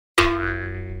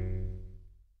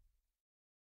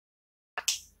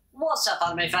What's up,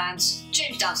 anime fans?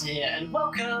 James Danson here, and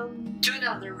welcome to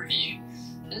another review.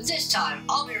 And this time,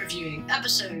 I'll be reviewing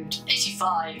episode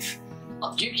 85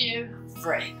 of Yugioh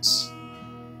VRAINS.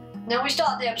 Now, we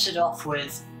start the episode off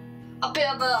with a bit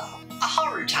of a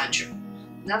Haru tantrum.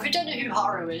 Now, if you don't know who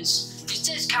Haru is, it's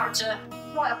this character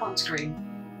right up on screen,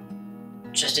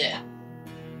 just here.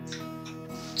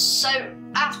 So,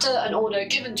 after an order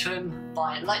given to him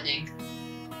by Lightning,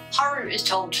 Haru is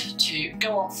told to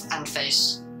go off and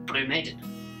face Blue Maiden.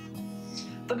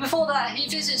 But before that, he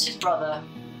visits his brother,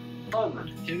 Bowman,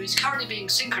 who is currently being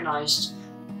synchronized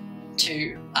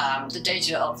to the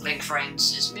data of Link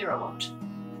VRAINS' mirror world.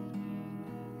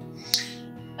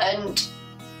 And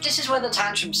this is where the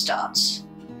tantrum starts.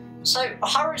 So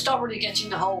Haru's not really getting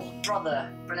the whole brother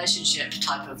relationship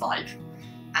type of vibe,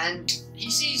 and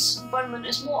he sees Bowman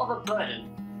as more of a burden.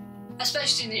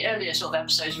 Especially in the earlier sort of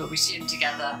episodes where we see him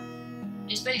together,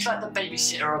 he's basically like the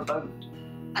babysitter of Bowman,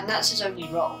 and that's his only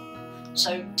role.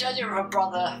 So the idea of a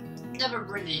brother never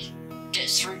really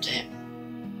gets through to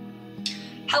him.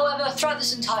 However, throughout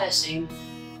this entire scene,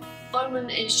 Bowman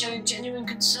is showing genuine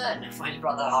concern for his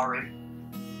brother Haru,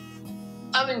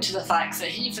 owing to the fact that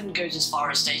he even goes as far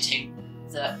as stating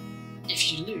that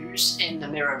if you lose in the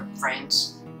mirror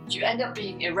VRAINS, you end up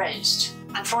being erased,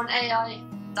 and for an AI,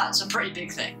 that's a pretty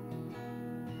big thing.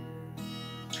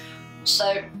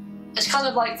 So, it's kind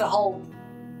of like the whole,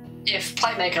 if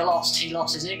Playmaker lost, he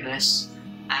lost his Ignis,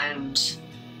 and,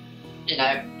 you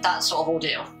know, that sort of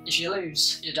ordeal. If you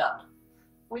lose, you're done.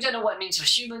 We don't know what it means for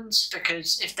humans,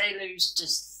 because if they lose,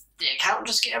 does the account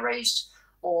just get erased?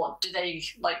 Or do they,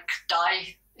 like,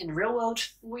 die in the real world?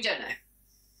 We don't know.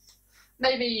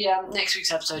 Maybe next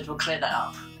week's episode will clear that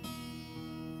up.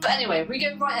 But anyway, we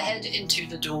go right ahead into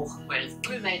the duel with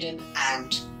Blue Maiden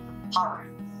and Haru.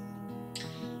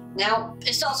 Now,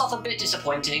 it starts off a bit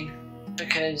disappointing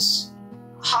because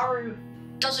Haru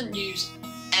doesn't use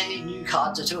any new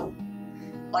cards at all.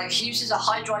 Like, he uses a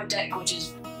high drive deck which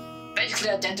is basically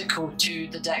identical to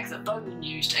the deck that Bowman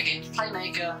used against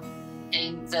Playmaker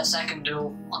in their second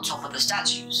duel on top of the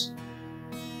statues.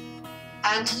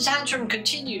 And the tantrum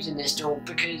continues in this duel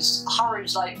because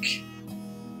Haru's like,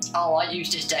 oh, I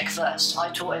used his deck first,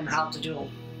 I taught him how to duel,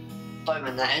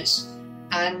 Bowman that is.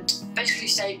 And basically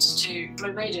states to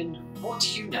Blue Maiden, what do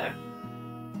you know?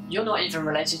 You're not even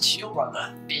related to your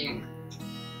brother, being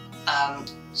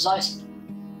Zyton.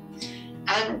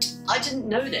 And I didn't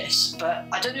know this, but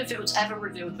I don't know if it was ever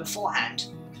revealed beforehand,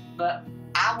 but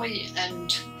AQUA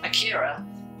and Akira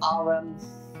are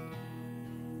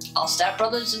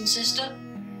stepbrothers and sister.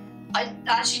 I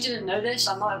actually didn't know this,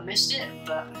 I might have missed it,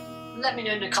 but let me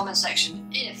know in the comment section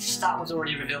if that was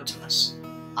already revealed to us.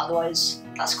 Otherwise,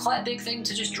 that's quite a big thing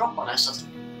to just drop on us, doesn't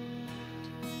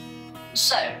it?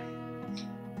 So,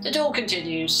 the duel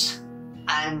continues,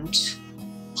 and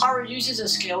Haru uses a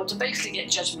skill to basically get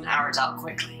judgment arrows out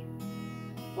quickly,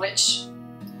 which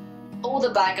all the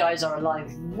bad guys are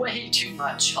relying way too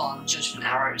much on judgment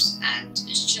arrows, and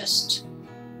it's just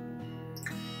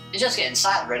getting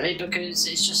sad really, because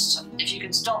it's just, if you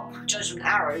can stop judgment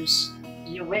arrows,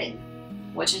 you win.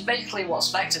 Which is basically what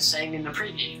Spectre's saying in the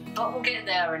preview, but we'll get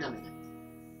there in a minute.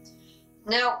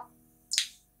 Now,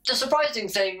 the surprising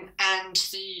thing, and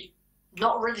the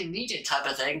not really needed type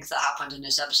of thing that happened in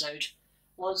this episode,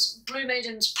 was Blue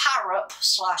Maiden's power-up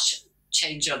 /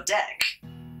 change of deck,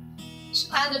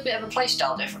 and a bit of a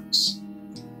playstyle difference.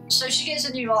 So she gets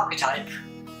a new archetype,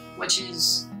 which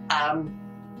is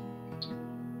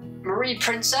Marie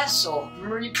Princess, or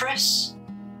Marie Priss.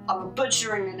 I'm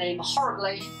butchering the name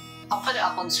horribly. I'll put it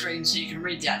up on screen so you can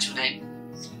read the actual name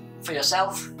for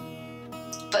yourself.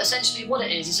 But essentially what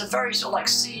it is a very sort of like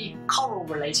sea coral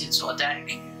related sort of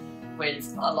deck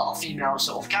with a lot of female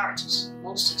sort of characters,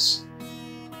 monsters.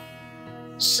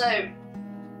 So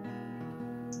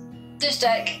this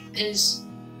deck is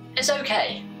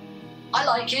okay. I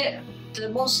like it, the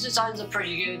monster designs are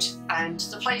pretty good, and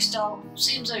the playstyle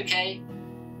seems okay.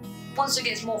 Once it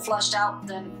gets more fleshed out,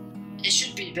 then it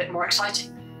should be a bit more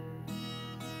exciting.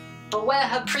 But where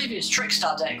her previous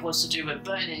Trickstar deck was to do with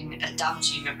burning and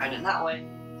damaging your opponent that way,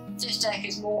 this deck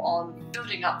is more on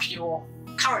building up your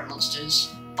current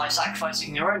monsters by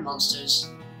sacrificing your own monsters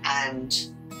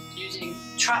and using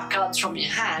trap cards from your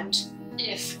hand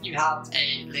if you have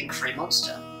a Link 3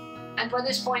 monster. And by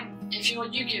this point, if you're a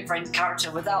Yugioh VRAINS character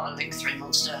without a Link 3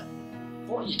 monster,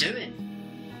 what are you doing?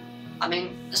 I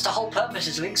mean, that's the whole purpose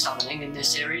is Link summoning in this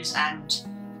series, and,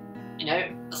 you know,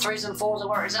 the 3s and 4s are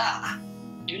where it's at.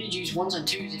 You only use 1s and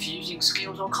 2s if you're using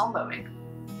skills or comboing.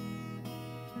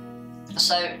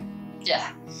 So,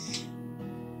 yeah.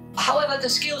 However, the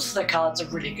skills for the cards are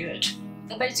really good.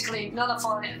 they're basically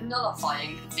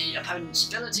nullifying the opponent's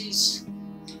abilities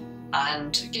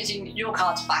and getting your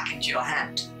cards back into your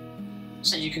hand,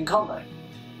 so you can combo.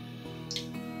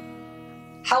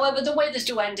 However, the way this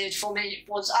duel ended for me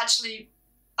was actually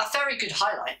a very good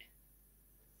highlight.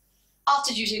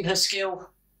 After using her skill,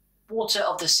 Water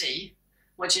of the Sea,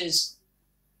 which is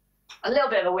a little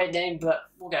bit of a weird name, but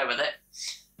we'll go with it,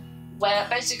 where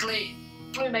basically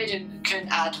Blue Maiden can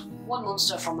add one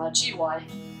monster from her GY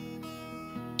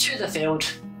to the field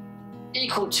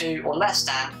equal to or less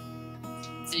than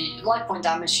the life point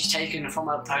damage she's taken from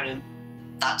her opponent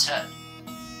that turn.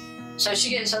 So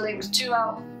she gets her Link 2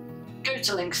 out, goes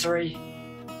to Link 3,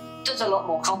 does a lot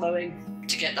more comboing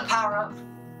to get the power up,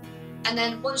 and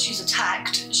then once she's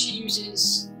attacked, she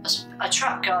uses a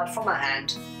trap card from her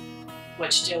hand,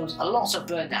 which deals a lot of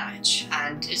burn damage,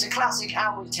 and is a classic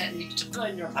AQUA technique to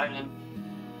burn your opponent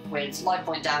with life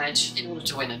point damage in order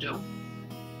to win a duel.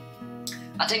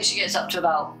 I think she gets up to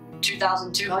about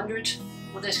 2,200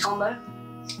 with this combo,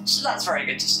 so that's very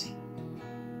good to see.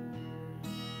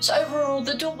 So overall,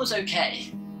 the duel was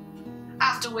okay,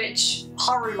 after which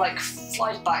Haru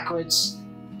flies backwards,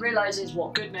 realises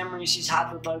what good memories he's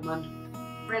had with Bowman,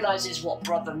 realises what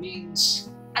brother means,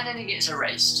 and then he gets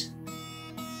erased.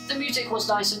 The music was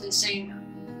nice in this scene,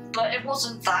 but it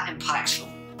wasn't that impactful.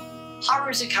 Haru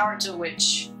is a character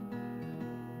which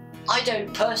I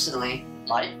don't personally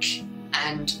like,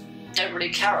 and don't really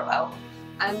care about,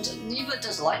 and neither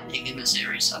does Lightning in the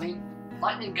series. I mean,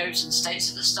 Lightning goes and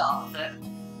states at the start that,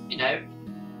 you know,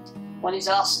 when he's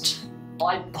asked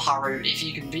by Haru if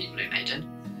he can beat Blue Maiden,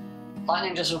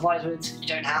 Lightning just replies with, "You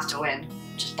don't have to win,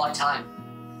 just buy time."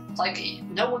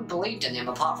 No one believed in him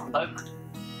apart from Bowman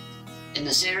in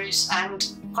the series, and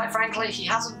quite frankly, he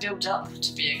hasn't built up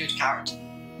to be a good character.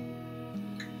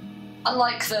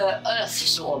 Unlike the Earth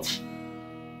sort of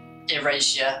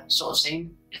erasure sort of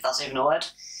scene, if that's even a word,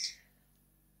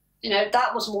 you know,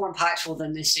 that was more impactful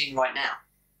than this scene right now.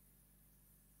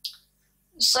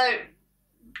 So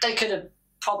they could have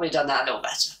probably done that a little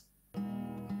better.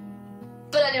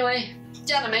 But anyway,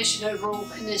 the animation overall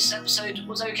in this episode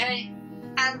was okay,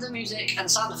 and the music and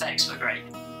sound effects were great.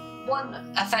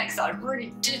 One effect that I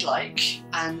really did like,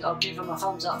 and I'll give them a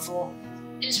thumbs up for,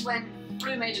 is when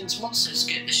Blue Maiden's monsters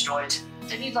get destroyed,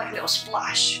 they leave a little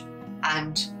splash,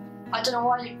 and I don't know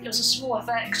why, it was a small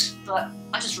effect, but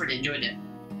I just really enjoyed it.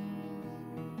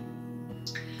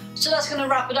 So that's going to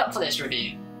wrap it up for this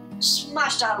review.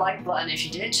 Smash that like button if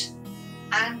you did,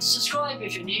 and subscribe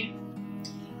if you're new,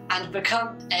 and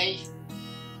become a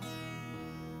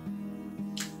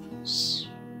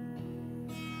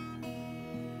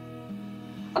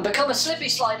Slippy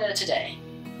Slider today.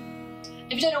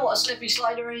 If you don't know what a Slippy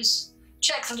Slider is,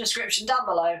 check the description down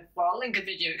below where I'll link a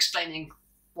video explaining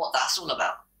what that's all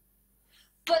about.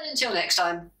 But until next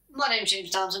time, my name's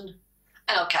James Townsend,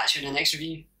 and I'll catch you in the next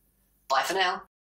review. Bye for now.